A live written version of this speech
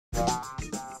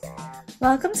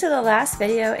Welcome to the last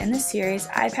video in the series,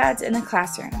 iPads in the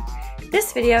Classroom.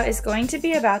 This video is going to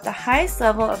be about the highest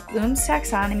level of Bloom's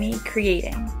taxonomy,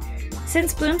 creating.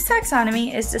 Since Bloom's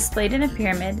taxonomy is displayed in a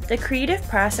pyramid, the creative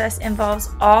process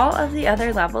involves all of the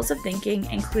other levels of thinking,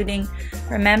 including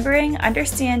remembering,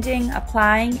 understanding,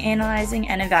 applying, analyzing,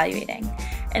 and evaluating.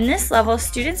 In this level,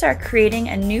 students are creating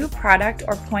a new product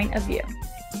or point of view.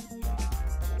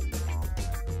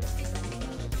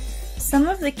 Some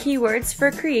of the key words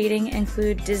for creating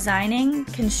include designing,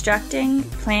 constructing,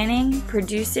 planning,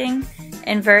 producing,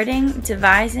 inverting,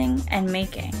 devising, and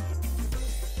making.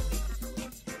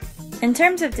 In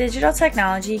terms of digital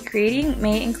technology, creating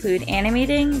may include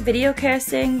animating, video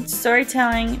casting,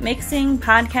 storytelling, mixing,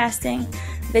 podcasting,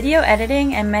 video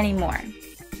editing, and many more.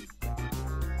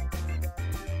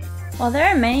 While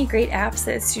there are many great apps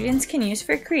that students can use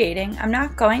for creating, I'm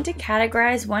not going to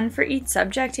categorize one for each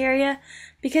subject area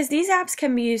because these apps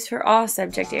can be used for all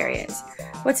subject areas.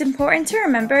 What's important to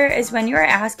remember is when you are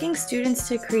asking students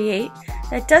to create,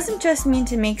 that doesn't just mean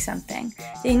to make something.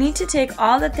 They need to take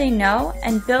all that they know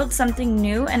and build something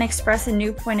new and express a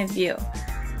new point of view.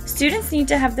 Students need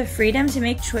to have the freedom to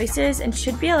make choices and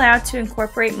should be allowed to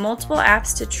incorporate multiple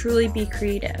apps to truly be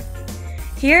creative.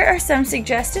 Here are some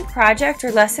suggested project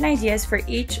or lesson ideas for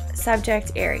each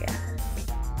subject area.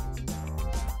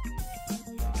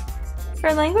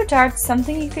 For language arts,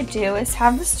 something you could do is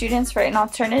have the students write an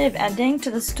alternative ending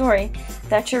to the story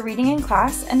that you're reading in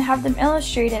class and have them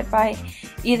illustrate it by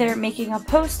either making a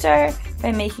poster,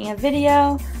 by making a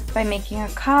video, by making a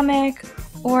comic,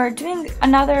 or doing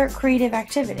another creative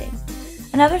activity.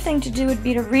 Another thing to do would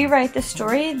be to rewrite the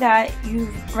story that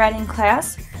you've read in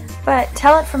class, but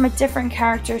tell it from a different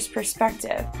character's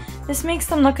perspective. This makes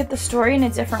them look at the story in a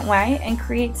different way and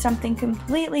create something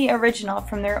completely original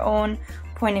from their own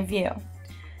point of view.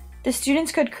 The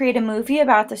students could create a movie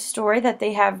about the story that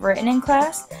they have written in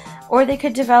class, or they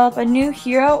could develop a new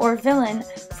hero or villain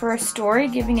for a story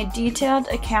giving a detailed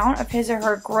account of his or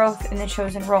her growth in the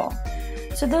chosen role.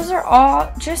 So those are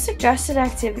all just suggested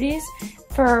activities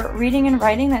for reading and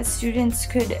writing that students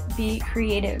could be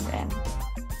creative in.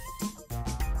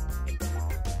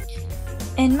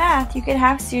 In math, you could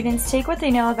have students take what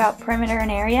they know about perimeter and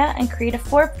area and create a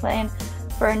floor plan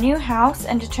for a new house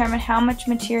and determine how much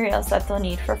materials that they'll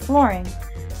need for flooring.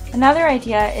 Another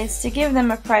idea is to give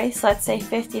them a price, let's say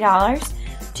 $50,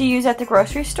 to use at the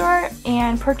grocery store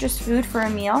and purchase food for a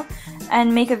meal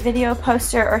and make a video,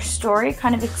 poster, or story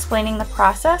kind of explaining the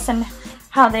process and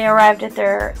how they arrived at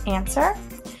their answer.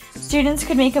 Students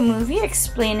could make a movie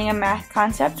explaining a math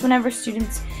concept. Whenever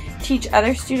students teach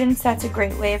other students, that's a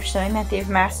great way of showing that they've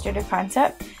mastered a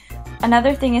concept.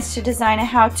 Another thing is to design a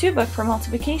how-to book for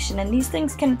multiplication, and these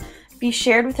things can be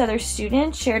shared with other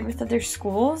students, shared with other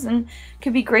schools, and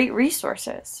could be great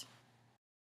resources.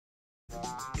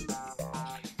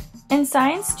 In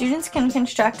science, students can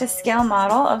construct a scale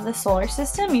model of the solar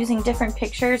system using different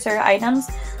pictures or items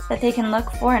that they can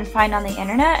look for and find on the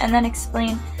internet, and then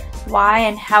explain why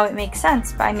and how it makes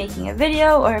sense by making a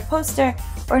video or a poster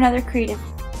or another creative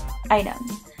item.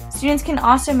 Students can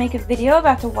also make a video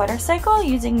about the water cycle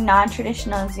using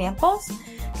non-traditional examples.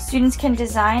 Students can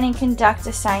design and conduct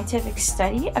a scientific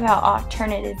study about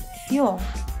alternative fuel.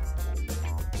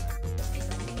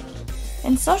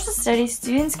 In social studies,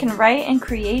 students can write and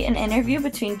create an interview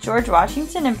between George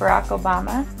Washington and Barack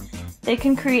Obama. They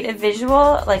can create a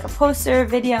visual, like a poster,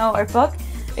 video, or book,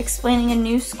 explaining a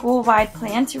new school-wide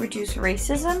plan to reduce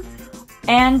racism.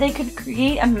 And they could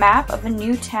create a map of a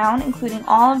new town, including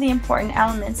all of the important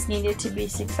elements needed to be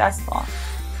successful.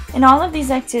 In all of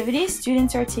these activities,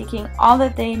 students are taking all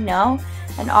that they know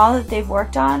and all that they've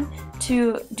worked on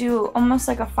to do almost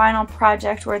like a final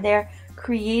project where they're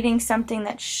creating something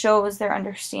that shows their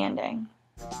understanding.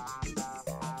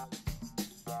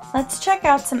 Let's check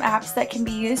out some apps that can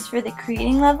be used for the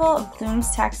creating level of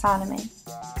Bloom's taxonomy.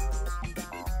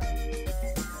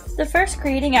 The first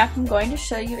creating app I'm going to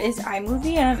show you is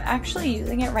iMovie, and I'm actually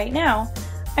using it right now.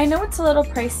 I know it's a little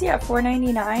pricey at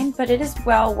 $4.99, but it is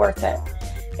well worth it.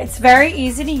 It's very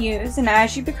easy to use, and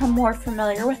as you become more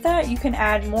familiar with it, you can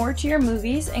add more to your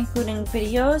movies, including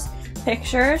videos,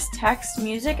 pictures, text,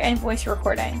 music, and voice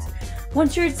recordings.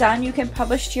 Once you're done, you can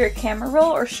publish to your camera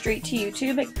roll or straight to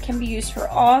YouTube. It can be used for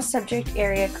all subject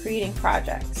area creating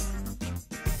projects.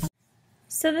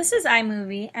 So this is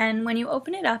iMovie, and when you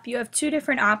open it up, you have two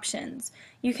different options.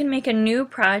 You can make a new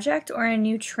project or a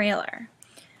new trailer.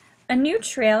 A new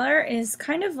trailer is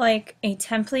kind of like a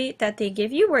template that they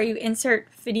give you where you insert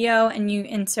video and you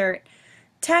insert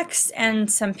text and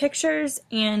some pictures,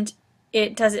 and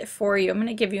it does it for you. I'm going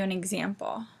to give you an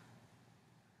example.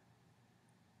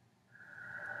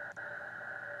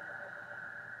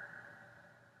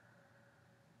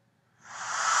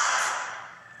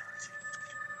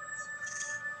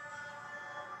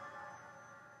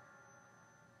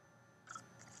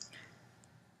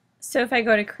 So if I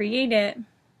go to create it,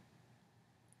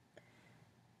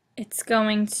 it's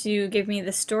going to give me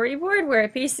the storyboard where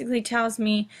it basically tells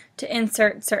me to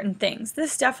insert certain things.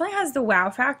 This definitely has the wow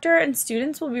factor, and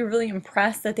students will be really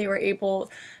impressed that they were able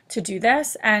to do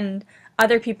this, and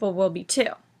other people will be too.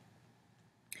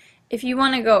 If you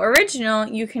want to go original,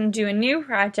 you can do a new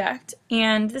project,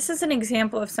 and this is an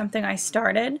example of something I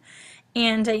started,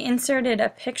 and I inserted a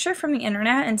picture from the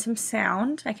internet and some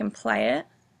sound. I can play it.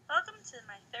 Welcome to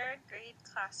my 3rd grade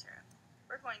classroom.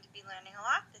 We're going to be learning a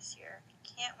lot this year.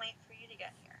 Can't wait for you to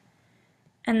get here.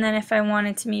 And then if I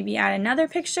wanted to maybe add another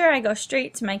picture, I go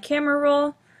straight to my camera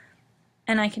roll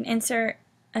and I can insert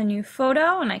a new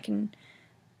photo, and I can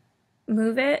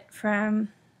move it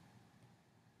from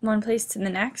one place to the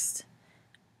next.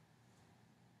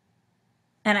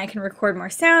 And I can record more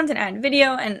sound and add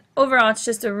video, and overall it's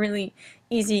just a really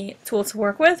easy tool to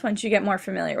work with once you get more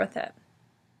familiar with it.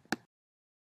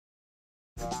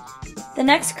 The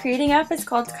next creating app is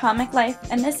called Comic Life,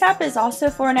 and this app is also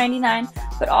 $4.99,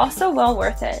 but also well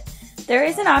worth it. There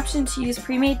is an option to use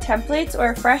pre-made templates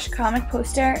or a fresh comic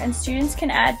poster, and students can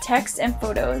add text and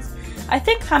photos. I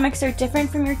think comics are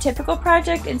different from your typical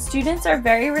project, and students are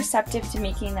very receptive to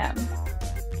making them.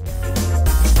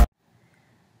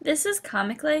 This is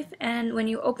Comic Life, and when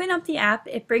you open up the app,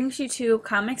 it brings you to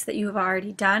comics that you have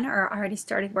already done or already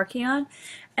started working on,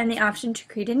 and the option to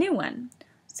create a new one.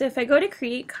 So if I go to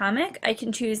create comic, I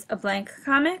can choose a blank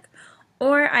comic,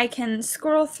 or I can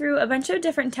scroll through a bunch of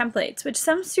different templates, which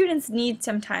some students need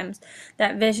sometimes,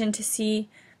 that vision to see,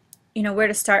 where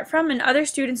to start from, and other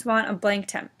students want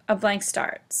a blank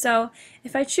start. So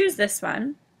if I choose this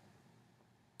one,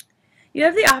 you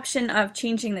have the option of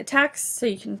changing the text, so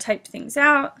you can type things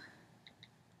out.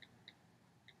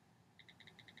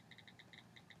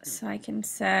 So I can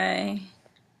say,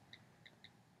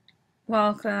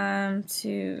 welcome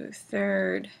to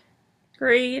 3rd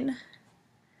grade.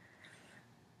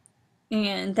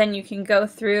 And then you can go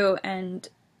through and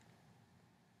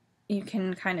you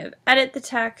can kind of edit the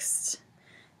text,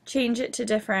 change it to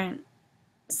different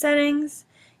settings.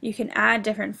 You can add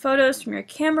different photos from your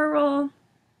camera roll.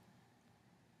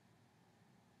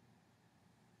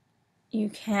 You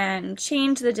can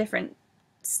change the different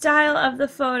style of the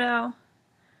photo.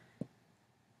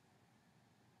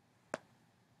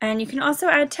 And you can also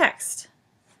add text.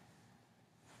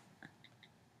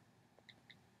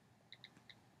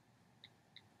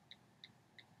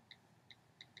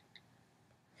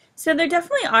 So there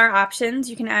definitely are options.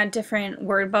 You can add different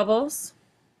word bubbles.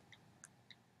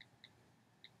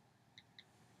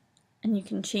 And you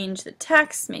can change the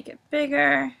text, make it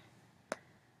bigger.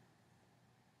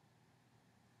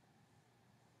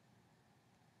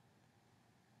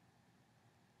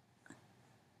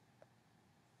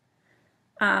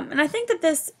 And I think that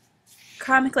this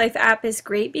Comic Life app is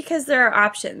great because there are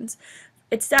options.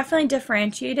 It's definitely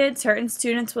differentiated. Certain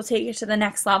students will take it to the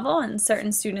next level, and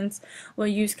certain students will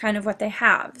use kind of what they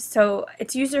have. So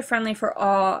it's user-friendly for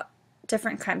all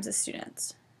different kinds of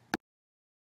students.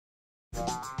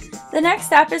 The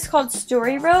next app is called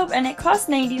StoryRobe, and it costs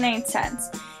 99 cents.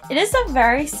 It is a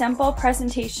very simple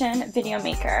presentation video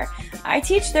maker. I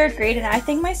teach 3rd grade, and I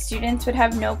think my students would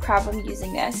have no problem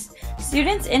using this.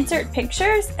 Students insert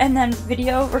pictures and then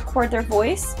video record their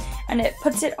voice, and it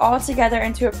puts it all together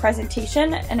into a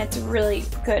presentation, and it's really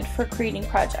good for creating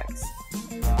projects.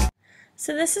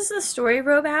 So this is the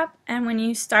StoryRobe app, and when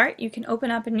you start, you can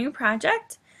open up a new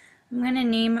project. I'm going to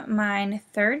name mine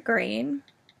 3rd grade.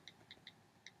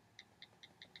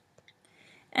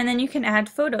 And then you can add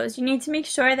photos. You need to make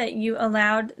sure that you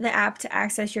allowed the app to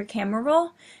access your camera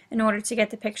roll in order to get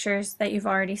the pictures that you've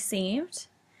already saved.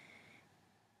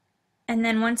 And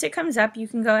then once it comes up, you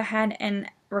can go ahead and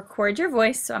record your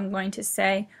voice. So I'm going to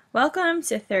say, welcome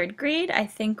to 3rd grade. I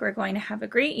think we're going to have a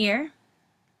great year.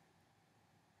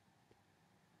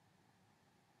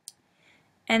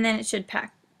 And then it should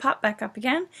pop back up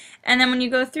again. And then when you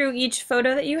go through each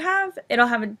photo that you have,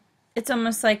 it's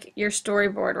almost like your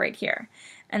storyboard right here.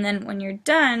 And then when you're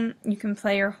done, you can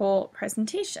play your whole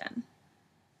presentation. I'm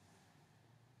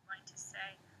going to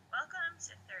say, welcome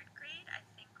to 3rd grade. I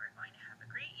think we're going to have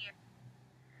a great year.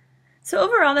 So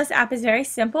overall, this app is very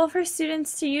simple for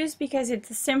students to use because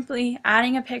it's simply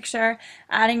adding a picture,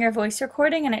 adding your voice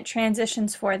recording, and it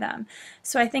transitions for them.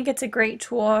 So I think it's a great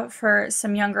tool for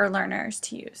some younger learners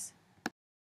to use.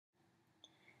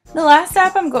 The last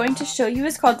app I'm going to show you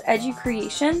is called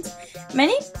EduCreations.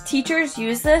 Many teachers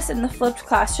use this in the flipped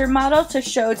classroom model to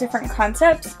show different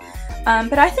concepts,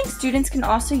 but I think students can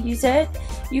also use it.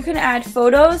 You can add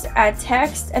photos, add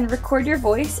text, and record your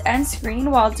voice and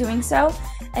screen while doing so,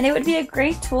 and it would be a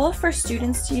great tool for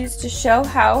students to use to show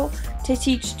how to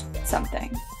teach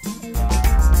something.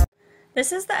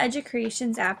 This is the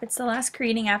EduCreations app. It's the last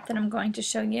creating app that I'm going to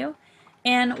show you.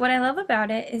 And what I love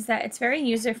about it is that it's very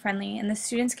user-friendly and the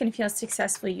students can feel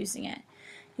successful using it.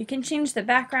 You can change the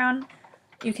background,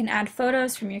 you can add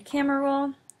photos from your camera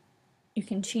roll, you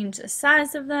can change the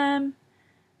size of them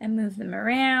and move them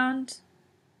around.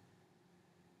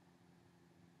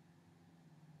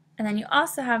 And then you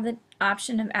also have the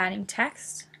option of adding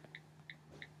text.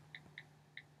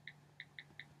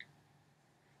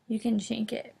 You can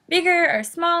make it bigger or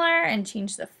smaller and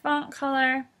change the font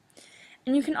color.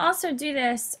 And you can also do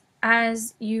this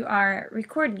as you are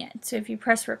recording it. So if you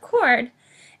press record,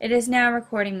 it is now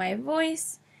recording my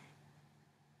voice.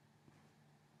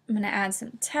 I'm going to add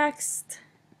some text.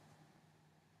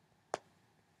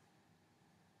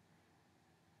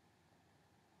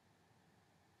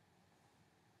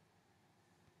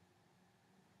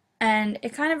 And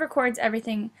it kind of records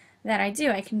everything that I do.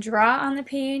 I can draw on the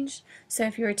page, so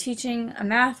if you were teaching a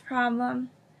math problem,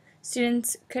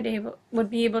 students would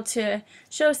be able to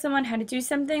show someone how to do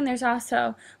something. There's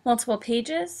also multiple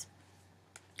pages.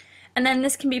 And then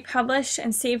this can be published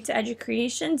and saved to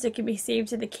EduCreations. It can be saved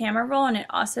to the camera roll, and it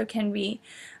also can be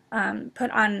put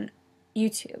on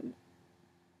YouTube.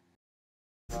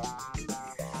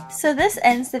 So this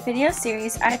ends the video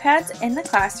series, iPads in the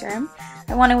Classroom.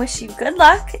 I want to wish you good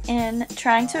luck in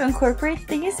trying to incorporate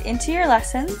these into your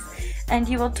lessons, and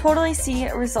you will totally see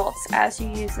results as you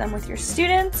use them with your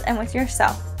students and with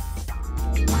yourself.